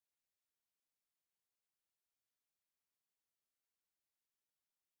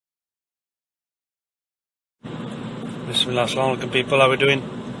Bismillah, assalamu alaikum people, how are we doing?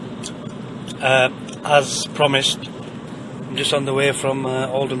 As promised, I'm just on the way from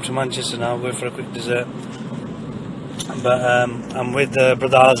Oldham to Manchester now, going for a quick dessert. But I'm with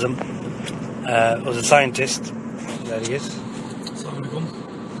Brother Azam, who's a scientist. There he is. Assalamu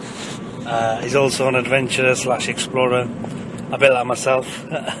alaikum. He's also an adventurer / explorer, a bit like myself.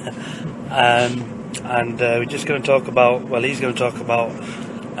 And we're just going to talk about, he's going to talk about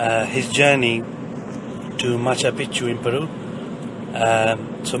his journey to Machu Picchu in Peru.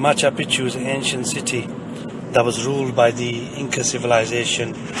 So Machu Picchu is an ancient city that was ruled by the Inca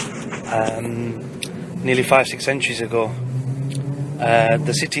civilization nearly 5-6 centuries ago.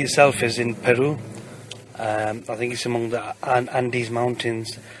 The city itself is in Peru. I think it's among the Andes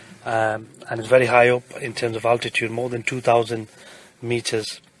mountains, and it's very high up in terms of altitude, more than 2,000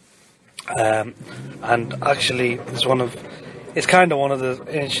 meters. And actually it's kind of one of the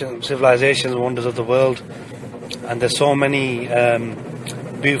ancient civilizations wonders of the world, and there's so many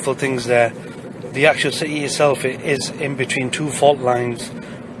beautiful things there. The actual city itself is in between two fault lines,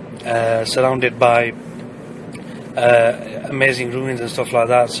 surrounded by amazing ruins and stuff like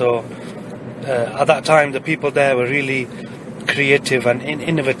that. So at that time the people there were really creative and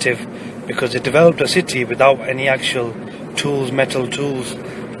innovative, because they developed a city without any actual tools, metal tools.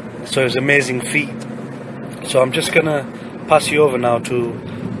 So it was an amazing feat. So I'm just gonna pass you over now to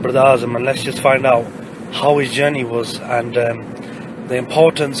Brother Azam, and let's just find out how his journey was, and the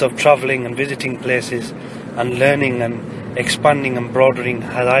importance of travelling and visiting places and learning and expanding and broadening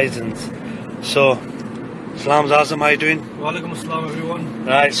horizons. So, Salam Azam, how are you doing? Wa alaikum assalam, everyone.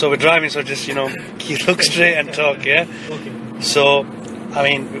 Right, so we're driving, so just, look straight and talk, yeah? Okay. So,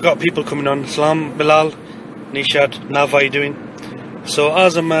 we've got people coming on. Salam, Bilal, Nishad, Nav, how are you doing? So,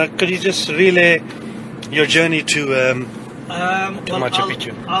 Azam, could you just relay your journey to Machu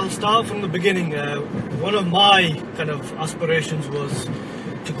Picchu? I'll start from the beginning. One of my kind of aspirations was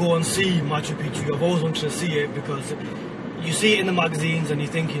to go and see Machu Picchu. I've always wanted to see it because you see it in the magazines and you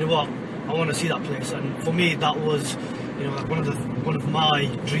think, you know what, I want to see that place. And for me, that was, like one of my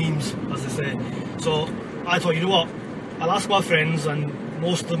dreams, as they say. So I thought, you know what, I'll ask my friends, and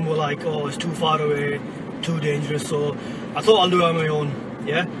most of them were like, oh, it's too far away, too dangerous. So I thought I'll do it on my own.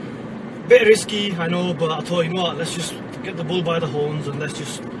 Yeah, bit risky, I know, but I thought, you know what, let's just get the bull by the horns and let's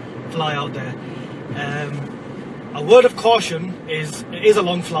just fly out there. A word of caution is, it is a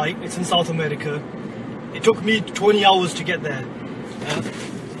long flight. It's in South America. It took me 20 hours to get there.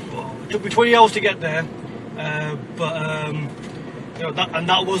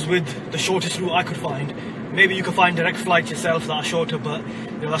 That was with the shortest route I could find. Maybe you can find direct flights yourself that are shorter, but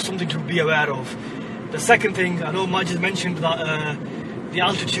that's something to be aware of. The second thing, I know Majid mentioned that the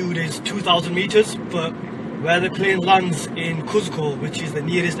altitude is 2,000 meters, but where the plane lands in Cuzco, which is the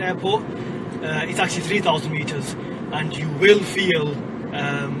nearest airport, it's actually 3,000 meters, and you will feel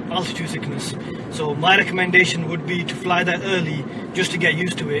altitude sickness. So my recommendation would be to fly there early just to get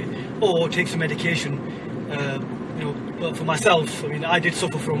used to it, or take some medication. But for myself, I did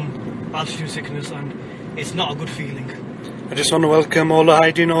suffer from altitude sickness, and it's not a good feeling. I just want to welcome Ola. How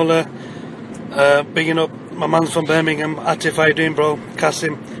you doing, Ola? Bigging up my man's from Birmingham. Atif, how you doing, bro?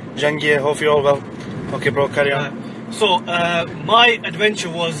 Kasim, Jangir, hope you're all well. Okay, bro, carry on. So my adventure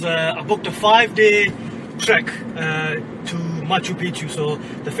was, I booked a 5-day trek to Machu Picchu. So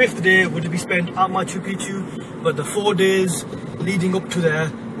the 5th day would be spent at Machu Picchu, but the 4 days leading up to there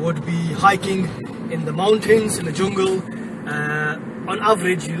would be hiking in the mountains, in the jungle. On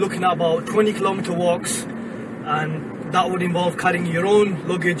average, you're looking at about 20-kilometer walks, and that would involve carrying your own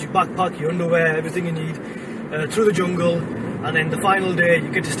luggage, your backpack, your underwear, everything you need, through the jungle. And then the final day,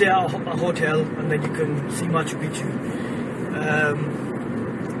 you get to stay at a hotel, and then you can see Machu Picchu.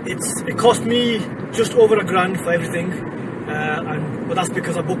 It cost me just over $1,000 for everything, but that's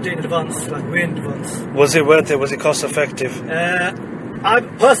because I booked it in advance, like way in advance. Was it worth it? Was it cost effective?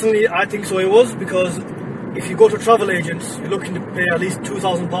 I think so. It was, because if you go to travel agents, you're looking to pay at least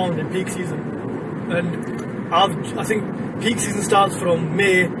 £2,000 in peak season, and I think peak season starts from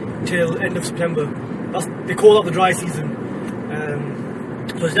May till end of September. They call that the dry season.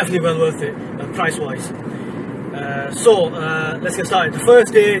 So it's definitely well worth it, price-wise. So let's get started. The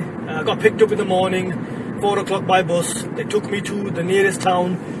first day, I got picked up in the morning, 4 o'clock by bus. They took me to the nearest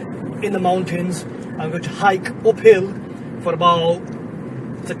town in the mountains. I'm going to hike uphill for about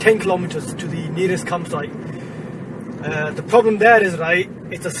 10 kilometers to the nearest campsite. The problem there is,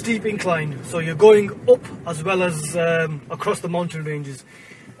 it's a steep incline, so you're going up as well as across the mountain ranges.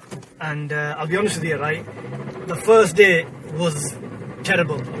 And I'll be honest with you, the first day was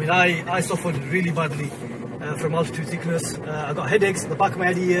terrible. I suffered really badly from altitude sickness. I got headaches in the back of my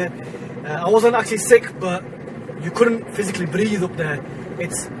head here. I wasn't actually sick, but you couldn't physically breathe up there.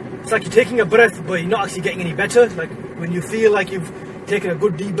 It's like you're taking a breath, but you're not actually getting any better. Like when you feel like you've taken a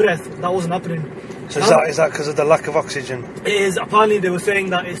good deep breath, that wasn't happening. So is that because of the lack of oxygen? It is. Apparently, they were saying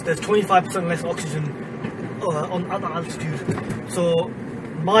that there's 25% less oxygen at that altitude. So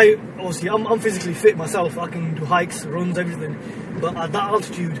obviously, I'm physically fit myself. I can do hikes, runs, everything. But at that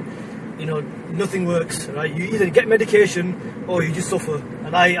altitude, you know, nothing works, right? You either get medication or you just suffer.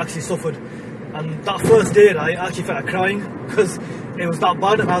 And I actually suffered. And that first day, right, I actually felt like crying because it was that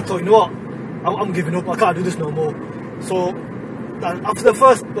bad. And I thought, you know what, I'm giving up. I can't do this no more. So after the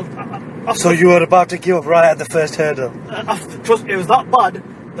first... So you were about to give up right at the first hurdle? Trust me, it was that bad.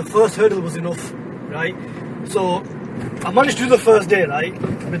 The first hurdle was enough, right? So I managed to do the first day, right,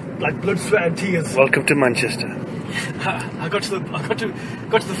 with like blood, sweat and tears. Welcome to Manchester. I got to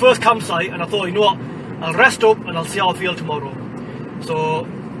the first campsite and I thought, you know what, I'll rest up and I'll see how I feel tomorrow. So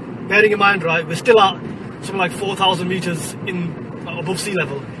bearing in mind, right, we're still at something like 4,000 meters above sea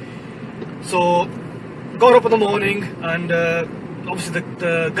level. So got up in the morning and obviously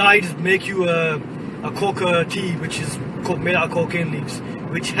the guides make you a coca tea, which is made out of cocaine leaves,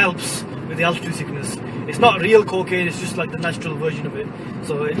 which helps with the altitude sickness. It's not real cocaine, it's just like the natural version of it.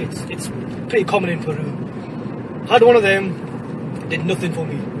 So it's pretty common in Peru. Had one of them, did nothing for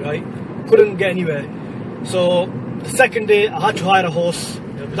me, right? Couldn't get anywhere. So the second day I had to hire a horse.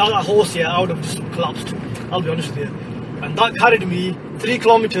 Without that horse, I would have just collapsed, I'll be honest with you. And that carried me 3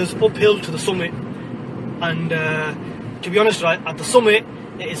 kilometers uphill to the summit. And to be honest, right, at the summit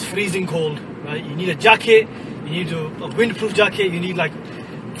it is freezing cold, right? You need a jacket, you need a windproof jacket, you need like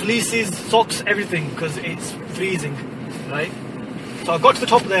fleeces, socks, everything, because it's freezing, right? So I got to the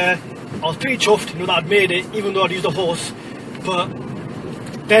top there. I was pretty chuffed, you know, that I'd made it, even though I'd used a horse. But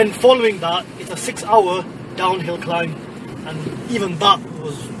then following that, it's a 6-hour downhill climb, and even that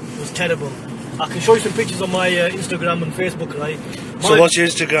was terrible. I can show you some pictures on my Instagram and Facebook, right? So what's your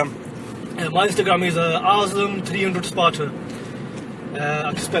Instagram? My Instagram is Arslan300 Sparta.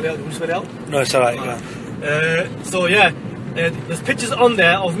 I can spell it out. Can you spell it out? No, it's alright. So yeah, there's pictures on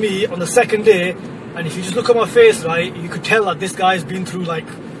there of me on the second day, and if you just look at my face, right, you could tell that this guy's been through like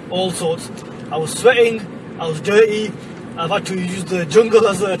all sorts. I was sweating, I was dirty, I've had to use the jungle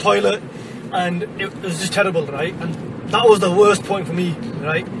as a toilet, and it was just terrible, right? And that was the worst point for me,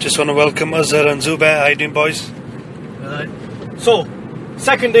 right? Just want to welcome Azhar and Zubair. How you doing, boys? Right. So,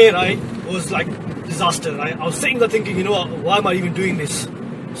 second day, right, was like disaster, right? I was sitting there thinking, you know what, why am I even doing this?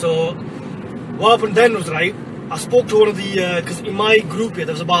 So, what happened then was, right, I spoke to one of the, because in my group here,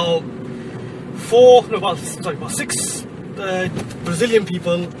 there was about 6 Brazilian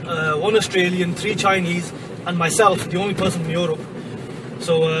people, 1 Australian, 3 Chinese, and myself, the only person from Europe.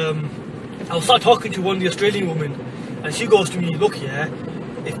 So I was start talking to one of the Australian women, and she goes to me, look, yeah,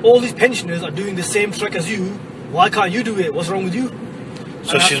 if all these pensioners are doing the same trek as you, why can't you do it? What's wrong with you?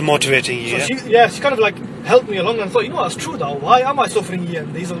 So she's motivating you, yeah? She kind of like helped me along, and I thought, you know what, that's true though, why am I suffering here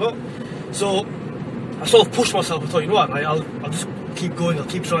and these and that? So I sort of pushed myself. I thought, you know what, right, I'll just keep going, I'll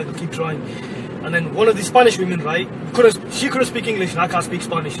keep trying. And then one of the Spanish women, right, she couldn't speak English and I can't speak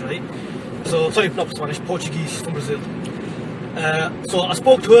Spanish, right? So, sorry, not Spanish, Portuguese, from Brazil. So I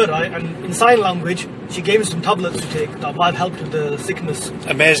spoke to her, right, and in sign language, she gave me some tablets to take that might help with the sickness.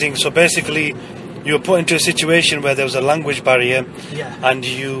 Amazing. So basically, you were put into a situation where there was a language barrier, and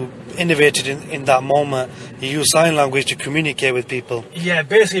you innovated in that moment. You used sign language to communicate with people. Yeah,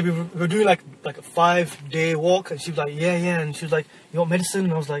 basically we were doing like a 5-day walk, and she was like, yeah, and she was like, you want medicine?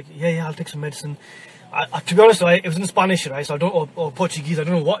 And I was like, yeah, I'll take some medicine. To be honest, right, it was in Spanish, right, so I don't, or Portuguese, I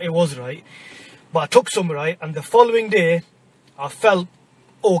don't know what it was, right, but I took some, right, and the following day, I felt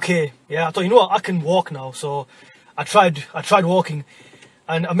okay, yeah, I thought, you know what, I can walk now, so I tried walking,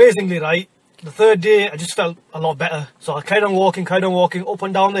 and amazingly, right, the third day, I just felt a lot better, so I carried on walking, up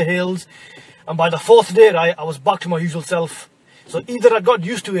and down the hills, and by the 4th day, right, I was back to my usual self. So either I got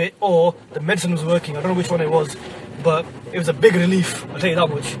used to it, or the medicine was working, I don't know which one it was, but it was a big relief, I'll tell you that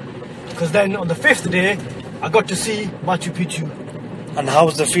much. Because then on the 5th day, I got to see Machu Picchu. And how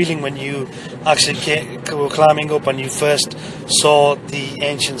was the feeling when you actually were climbing up and you first saw the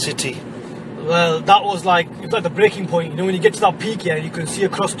ancient city? Well, that was like the breaking point. You know, when you get to that peak, you can see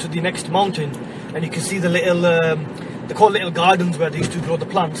across to the next mountain, and you can see the little, they call it little gardens where they used to grow the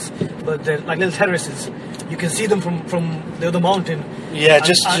plants, but they're like little terraces. You can see them from the other mountain. Yeah,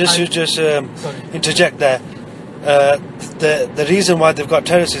 just interject there. The reason why they've got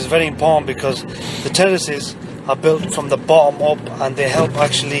terraces is very important, because the terraces are built from the bottom up, and they help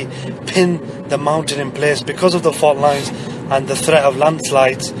actually pin the mountain in place because of the fault lines and the threat of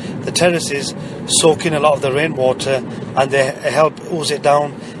landslides. the terraces soak in a lot of the rainwater and they help ooze it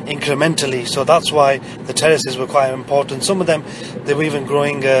down incrementally. So that's why the terraces were quite important. Some of them, they were even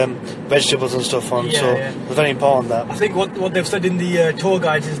growing vegetables and stuff on. So it was very important that. I think what they've said in the tour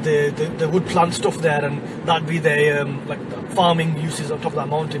guides is they would plant stuff there, and that'd be their like farming uses on top of that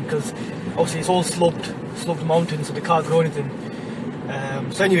mountain, because obviously it's all sloped mountains, so they can't grow anything.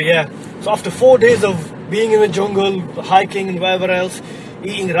 So anyway, so after 4 days of being in the jungle, hiking and whatever else,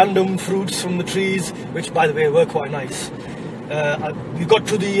 eating random fruits from the trees, which by the way were quite nice, we got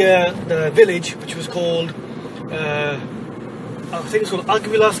to the village, which was called I think it's called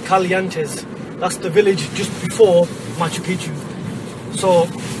Aguilas Calientes. That's the village just before Machu Picchu. So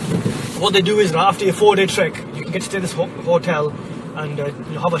what they do is, after your 4-day trek, you can get to stay in this hotel and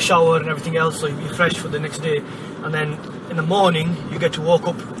you have a shower and everything else, so you'll be fresh for the next day. And then in the morning you get to walk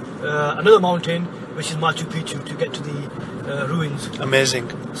up another mountain, which is Machu Picchu, to get to the ruins. Amazing.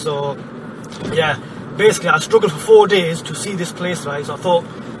 So basically I struggled for 4 days to see this place, right? So I thought,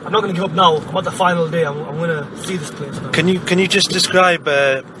 I'm not going to give up now. I'm at the final day. I'm going to see this place now. Can you just describe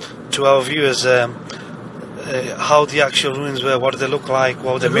to our viewers how the actual ruins were? What do they look like?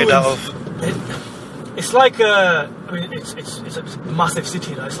 What were they made out of? It's like it's a massive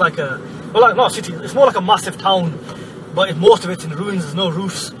city. Right? It's like not a city. It's more like a massive town, but most of it's in ruins. There's no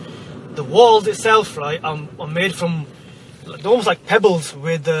roofs. The walls itself, right, are made from almost like pebbles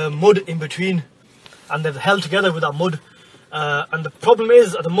with mud in between, and they're held together with that mud. And the problem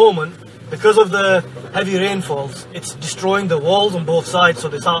is, at the moment, because of the heavy rainfalls, it's destroying the walls on both sides, so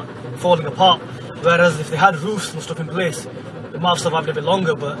they start falling apart. Whereas if they had roofs and stuff in place, they might have survived a bit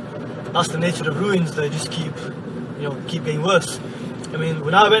longer. But that's the nature of ruins; they just keep getting worse. I mean,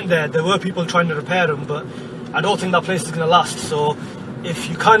 when I went there were people trying to repair them, but I don't think that place is going to last. So if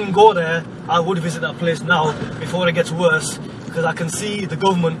you can go there, I would visit that place now before it gets worse, because I can see the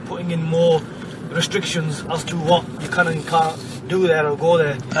government putting in more restrictions as to what you can and can't do there or go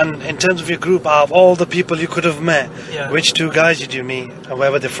there. And in terms of your group, out of all the people you could have met, which 2 guys did you meet and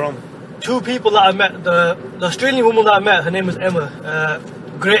where were they from? 2 people that I met. The Australian woman that I met, her name was Emma.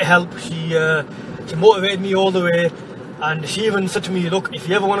 Great help. She motivated me all the way, and she even said to me, look, if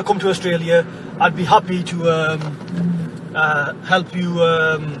you ever want to come to Australia, I'd be happy to help you.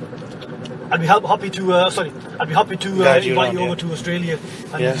 I'd be happy to invite you over to Australia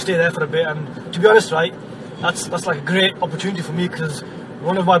and you can stay there for a bit. And to be honest, right, that's like a great opportunity for me, because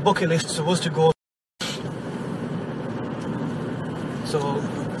one of my bucket lists was to go. So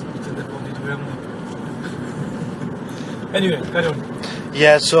anyway, carry on.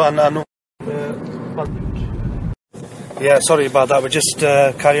 Yeah. So I know. Yeah, sorry about that. We'll just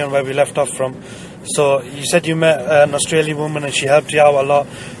carry on where we left off from. So you said you met an Australian woman and she helped you out a lot.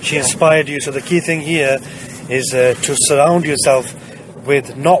 She inspired you. So the key thing here is to surround yourself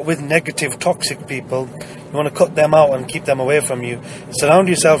not with negative, toxic people. You want to cut them out and keep them away from you. Surround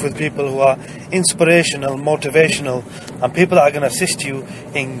yourself with people who are inspirational, motivational, and people that are going to assist you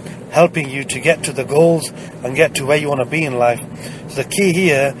in helping you to get to the goals and get to where you want to be in life. So the key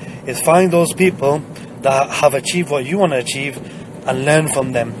here is find those people that have achieved what you want to achieve and learn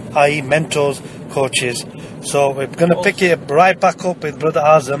from them, i.e. mentors, coaches. So we're going to pick it right back up with Brother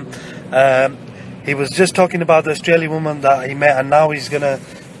Azam. He was just talking about the Australian woman that he met, and now he's going to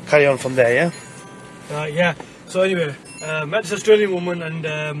carry on from there, yeah? So anyway, met this Australian woman, and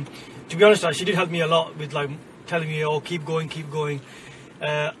to be honest, she did help me a lot with like telling me, oh, keep going.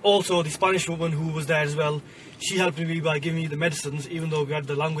 Also, the Spanish woman who was there as well, she helped me by giving me the medicines, even though we had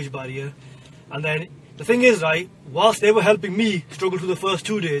the language barrier. And then the thing is, right, whilst they were helping me struggle through the first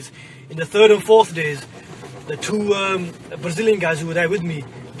 2 days, in the 3rd and 4th days, the 2 Brazilian guys who were there with me,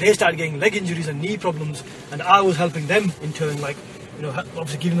 they started getting leg injuries and knee problems, and I was helping them in turn, like,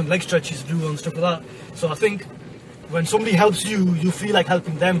 obviously giving them leg stretches to do and stuff like that. So I think when somebody helps you, you feel like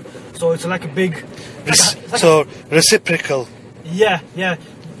helping them. So it's like a big... reciprocal. Yeah.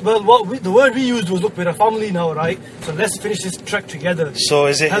 Well, the word we used was, look, we're a family now, right? So let's finish this trek together. So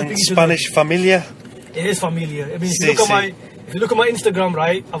is it in Spanish familia? It is familia. I mean, if you look at my Instagram,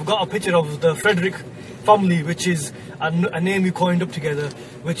 right, I've got a picture of the Frederick family, which is a name we coined up together,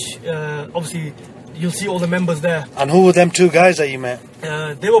 which obviously you'll see all the members there. And who were them 2 guys that you met?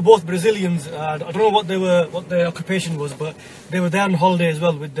 They were both Brazilians. I don't know what their occupation was, but they were there on holiday as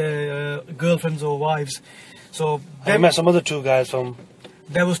well with their girlfriends or wives. So I met some other 2 guys from...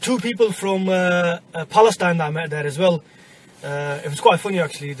 There was 2 people from Palestine that I met there as well. It was quite funny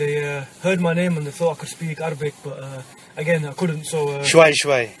actually. They heard my name and they thought I could speak Arabic, but again I couldn't. So Shwai.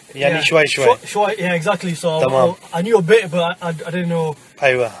 Shwai. Yeah, exactly. So I knew a bit, but I didn't know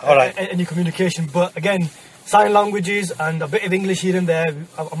all right. any communication. But again, sign languages and a bit of English here and there.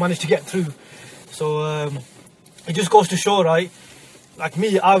 I managed to get through. So it just goes to show, right? Like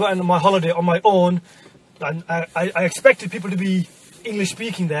me, I went on my holiday on my own, and I expected people to be English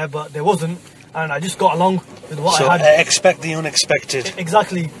speaking there, but there wasn't, and I just got along with what I had. So expect the unexpected.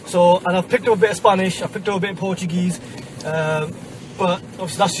 Exactly. So, and I've picked up a bit of Spanish, I've picked up a bit of Portuguese, but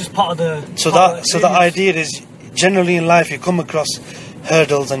obviously that's just part of the. So the idea is, generally in life you come across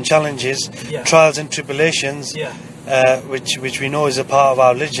hurdles and challenges, trials and tribulations, which we know is a part of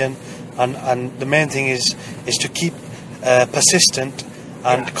our religion, and the main thing is to keep persistent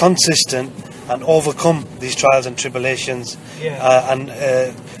and consistent and overcome these trials and tribulations, and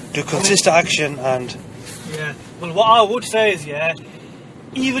do consistent action. And well, what I would say is,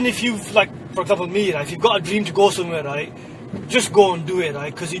 even if you've, like, for example me, right, if you've got a dream to go somewhere, right, just go and do it,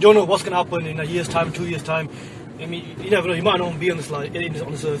 right, because you don't know what's going to happen in a year's time, 2 years time. I mean, you never know, you might not be on this on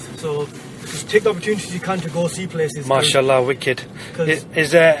this earth, so just take the opportunities you can to go see places. Mashallah, wicked.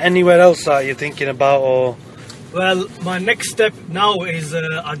 Is there anywhere else that you're thinking about, or? Well, my next step now is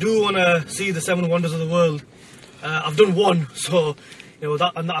I do want to see the 7 wonders of the world. I've done one, so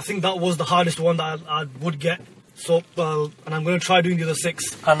and I think that was the hardest one that I would get. So, and I'm going to try doing the other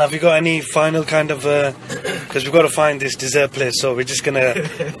 6. And have you got any final kind of, because we've got to find this dessert place, so we're just going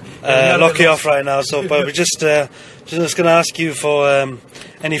to lock you off right now. So, but we're just going to ask you for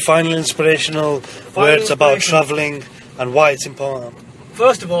any final inspirational words about travelling and why it's important.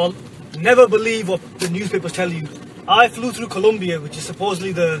 First of all, never believe what the newspapers tell you. I flew through Colombia, which is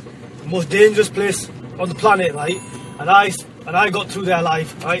supposedly the most dangerous place on the planet, right? And I got through there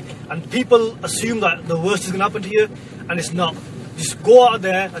alive, right? And people assume that the worst is going to happen to you, and it's not. Just go out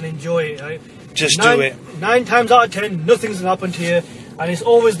there and enjoy it, right? Just do it. 9 times out of 10, nothing's going to happen to you, and it's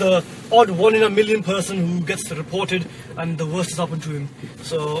always the odd 1 in a million person who gets reported, and the worst has happened to him.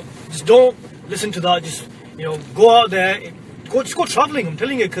 So just don't listen to that. Just go out there, just go traveling. I'm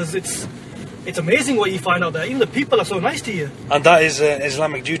telling you, because it's amazing what you find out there. Even the people are so nice to you. And that is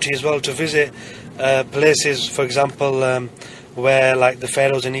Islamic duty as well, to visit places, for example, where, like, the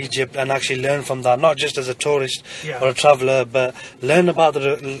pharaohs in Egypt, and actually learn from that, not just as a tourist or a traveller, but learn about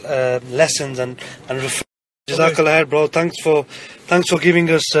the lessons and reflect. Jazakallah khair, bro. Thanks for giving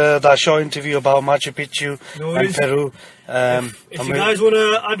us that short interview about Machu Picchu and Peru. If you guys want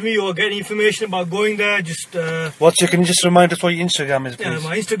to add me or get any information about going there, just... can you just remind us what your Instagram is, please?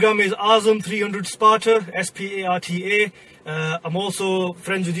 My Instagram is Azam300Sparta, Sparta. I'm also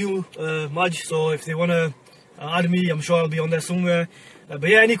friends with you, Maj, so if they want to add me, I'm sure I'll be on there somewhere. But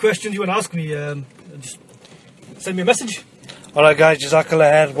any questions you want to ask me, just send me a message. Alright guys,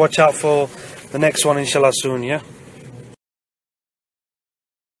 Jazakallah khair. Watch out for the next one, inshallah, soon, yeah?